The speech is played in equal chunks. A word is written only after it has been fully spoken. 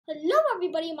Hello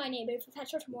everybody, my name is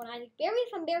Professor Soborno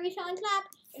from Bari Science Lab,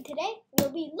 and today we'll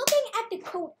be looking at the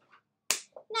code.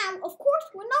 Now, of course,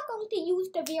 we're not going to use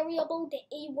the variable, the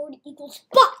a word equals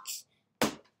but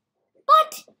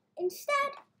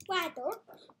instead, rather,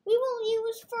 we will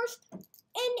use first an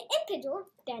integer,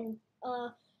 then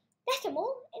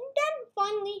decimal, and then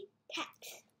finally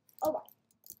text. Alright,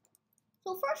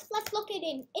 so first let's look at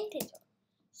an integer.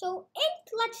 So int,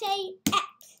 let's say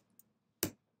x,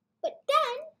 but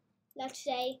then let's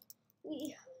say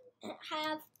we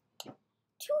have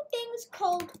two things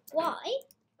called y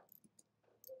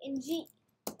and z.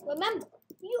 Remember,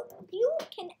 you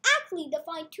can actually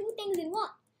define two things in one.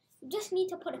 You just need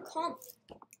to put a comma.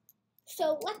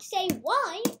 So let's say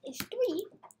y is 3.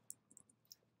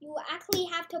 You actually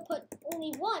have to put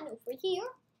only 1 over here.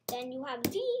 Then you have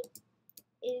z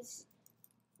is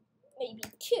maybe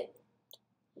 2.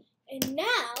 And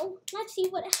now, let's see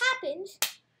what happens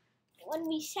when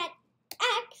we set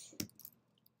x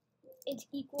is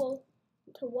equal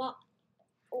to y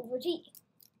over z.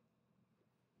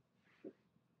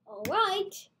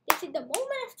 Alright, this is the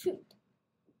moment of truth.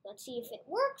 Let's see if it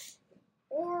works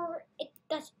or it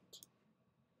doesn't.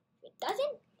 If it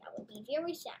doesn't, that would be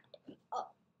very sad.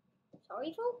 Oh,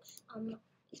 sorry folks.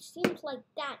 It seems like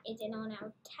that isn't on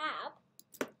our tab.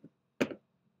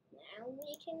 Now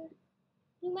we can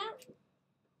zoom out.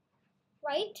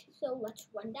 Right, so let's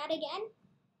run that again.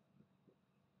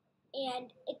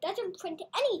 And it doesn't print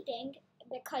anything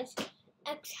because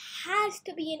x has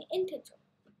to be an integer.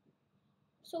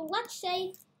 So let's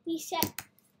say we set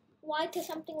y to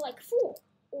something like 4,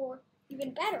 or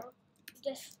even better,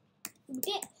 just do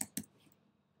this.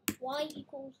 Y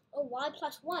equals, or y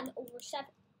plus 1 over 7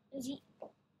 z.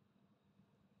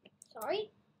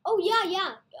 Sorry? Oh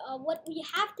yeah. What we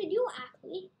have to do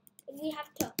actually is we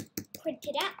have to print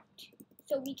it out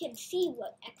so we can see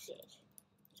what x is.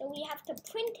 So we have to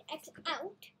print x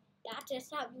out. That's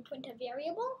just how you print a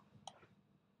variable.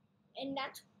 And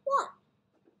that's 1.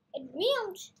 It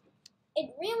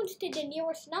rounds to the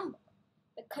nearest number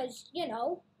because, you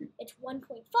know, it's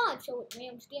 1.5, so it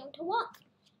rounds down to 1.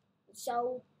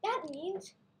 So that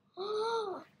means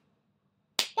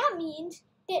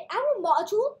that our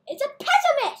module is a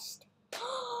pessimist.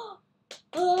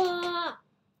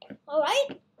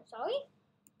 Alright, sorry.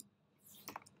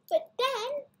 But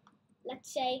then, let's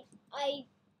say I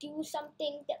do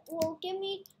something that will give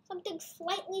me something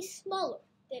slightly smaller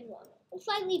than 1, or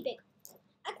slightly bigger.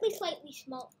 Actually, slightly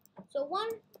smaller. So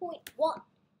 1.1.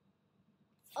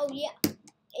 Oh yeah.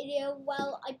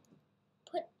 Well, I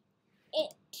put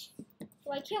int,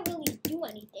 so I can't really do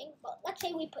anything. But let's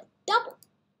say we put double.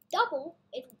 Double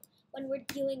is when we're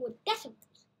dealing with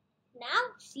decimals.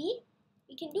 Now, see,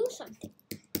 we can do something.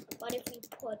 But if we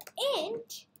put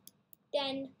int,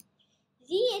 then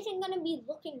z isn't going to be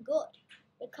looking good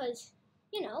because,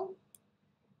 you know,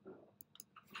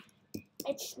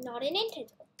 it's not an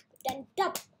integer. Then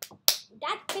double.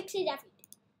 That fixes everything.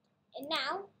 And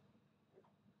now,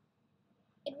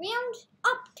 it rounds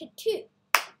up to 2.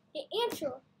 The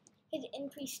answer is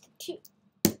increased to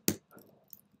 2.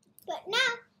 But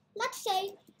now, let's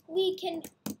say we can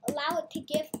allow it to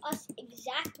give us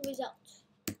exact results.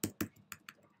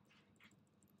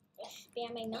 Just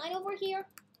spamming 9 over here.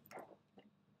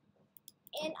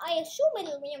 And I assume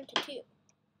it'll round to 2.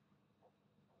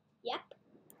 Yep.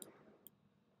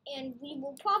 And we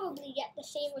will probably get the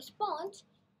same response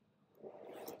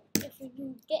if we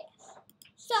do this.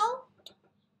 So,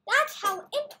 that's how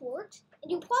int works.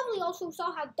 And you probably also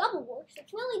saw how double works.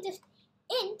 It's really just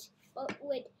int, but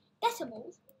with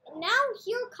decimals. And now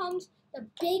here comes the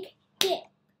big thing.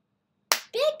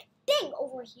 Big thing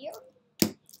over here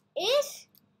is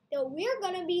that we're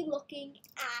going to be looking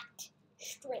at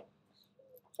strings.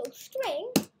 So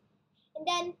string, and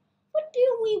then what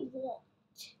do we want?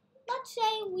 Let's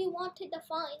say we want to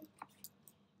define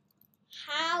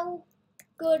how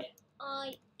good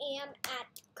I am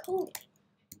at coding.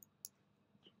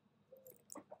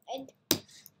 And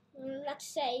let's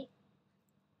say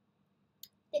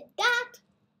that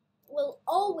will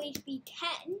always be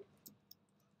 10.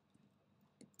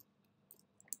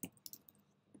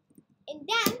 And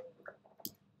then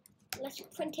let's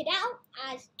print it out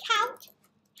as count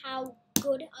how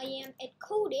good I am at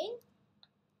coding.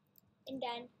 And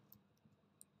then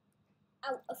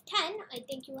out of 10, I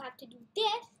think you have to do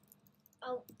this.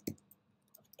 Out of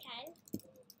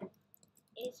 10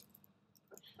 is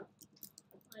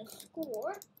my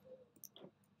score.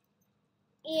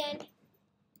 And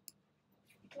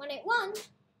when it runs,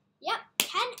 yep,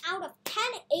 10 out of 10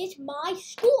 is my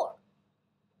score.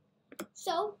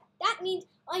 So that means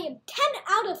I am 10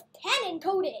 out of 10 in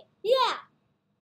coding. Yeah.